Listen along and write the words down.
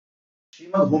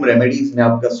Shrimad home remedies में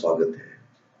आपका स्वागत है।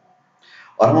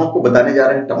 और हम आपको बताने जा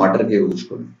रहे हैं टमाटर के यूज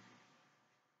को।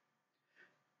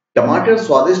 टमाटर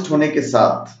स्वादिष्ट होने के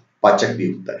साथ पाचक भी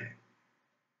होता है।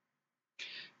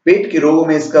 पेट के रोगों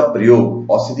में इसका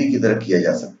प्रयोग औषधि की तरह किया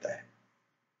जा सकता है।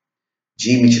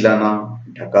 जी मिचलाना,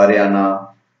 ढकारे आना,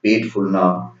 पेट फूलना,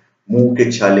 मुंह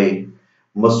के छाले,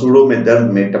 मसूड़ों में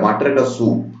दर्द में टमाटर का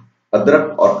सूप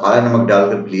अदरक और काला नमक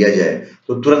डालकर लिया जाए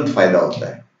तो तुरंत फायदा होता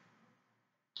है।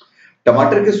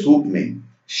 टमाटर के सूप में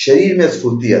शरीर में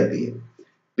स्फूर्ति आती है,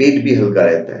 पेट भी हल्का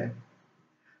रहता है।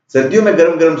 सर्दियों में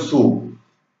गरम गरम सूप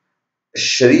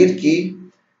शरीर की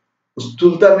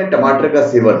स्थूलता में टमाटर का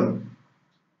सेवन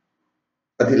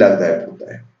अति लाभदायक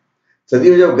होता है।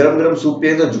 सर्दियों में जब गरम गरम सूप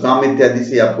पिए तो जुकाम इत्यादि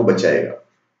से आपको बचाएगा।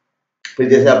 फिर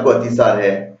जैसे आपको अतिसार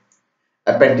है,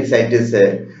 अपेंडिसाइटिस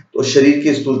है, तो शरीर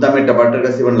की स्थूलता में टमाटर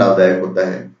का सेवन लाभदायक होता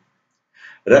है।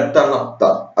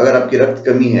 रक्ताल्पता, अगर आपकी रक्त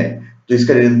कमी है तो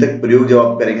इसका निरंतर प्रयोग जब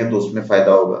आप करेंगे तो उसमें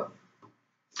फायदा होगा।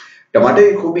 टमाटर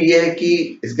की खूबी यह है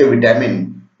कि इसके विटामिन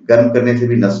गर्म करने से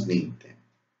भी नष्ट नहीं होते।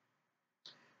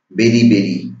 बेरी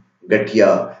बेरी,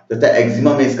 गठिया तथा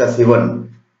एक्जिमा में इसका सेवन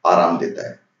आराम देता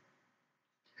है।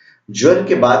 ज्वर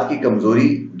के बाद की कमजोरी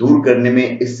दूर करने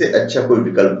में इससे अच्छा कोई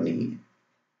विकल्प नहीं है।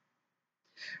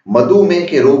 मधुमेह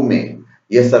के रोग में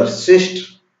यह सर्वश्रेष्ठ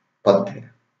पथ्य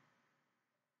है।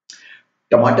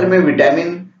 टमाटर में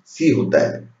विटामिन सी होता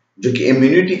है जो कि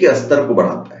इम्यूनिटी के स्तर को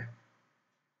बढ़ाता है,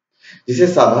 जिससे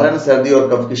साधारण सर्दी और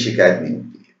कफ की शिकायत नहीं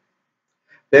होती है।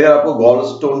 फिर अगर आपको गॉल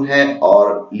स्टोन है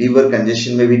और लीवर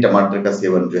कंजेशन में भी टमाटर का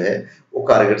सेवन जो है वो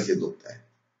कारगर सिद्ध होता है।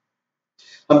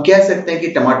 हम कह सकते हैं कि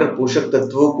टमाटर पोषक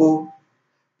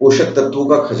तत्वों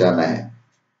का खजाना है,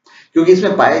 क्योंकि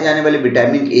इसमें पाए जाने वाले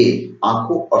विटामिन ए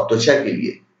आंखों और त्वचा के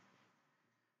लिए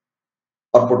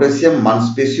और पोटेशियम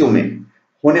मांसपेशियों में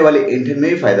होने वाले ऐंठन में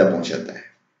भी फायदा पहुंचाता है।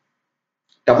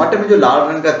 टमाटर में जो लाल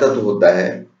रंग का तत्व होता है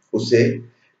उसे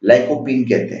लाइकोपीन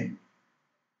कहते हैं।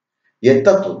 यह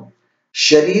तत्व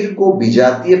शरीर को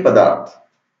विजातीय पदार्थ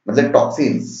मतलब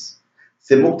टॉक्सिन्स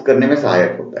से मुक्त करने में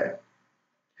सहायक होता है।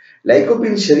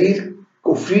 लाइकोपीन शरीर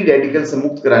को फ्री रेडिकल से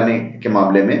मुक्त कराने के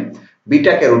मामले में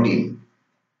बीटा कैरोटीन,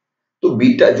 तो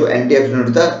बीटा जो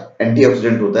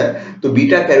एंटीऑक्सीडेंट होता है, तो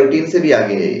बीटा कैरोटीन से भी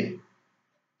आगे है। ये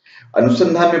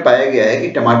अनुसंधान में पाया गया है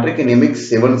कि टमाटर के नियमित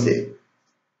सेवन से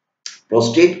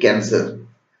प्रोस्टेट कैंसर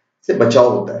से बचाव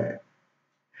होता है।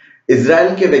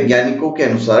 इजराइल के वैज्ञानिकों के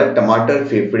अनुसार टमाटर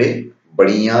फेफड़े,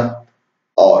 बढ़िया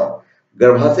और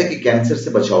गर्भाशय के कैंसर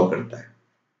से बचाव करता है।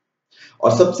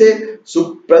 और सबसे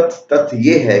सुप्रद तथ्य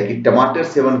यह है कि टमाटर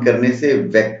सेवन करने से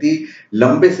व्यक्ति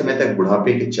लंबे समय तक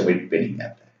बुढ़ापे के चपेट पे नहीं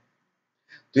आता है।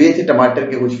 तो ये थे टमाटर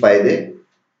के कुछ फायदे।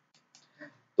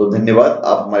 तो धन्यवाद।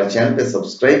 आप हमारे चैनल पे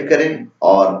सब्सक्राइब करें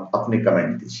और अपने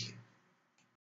कमेंट दीजिए।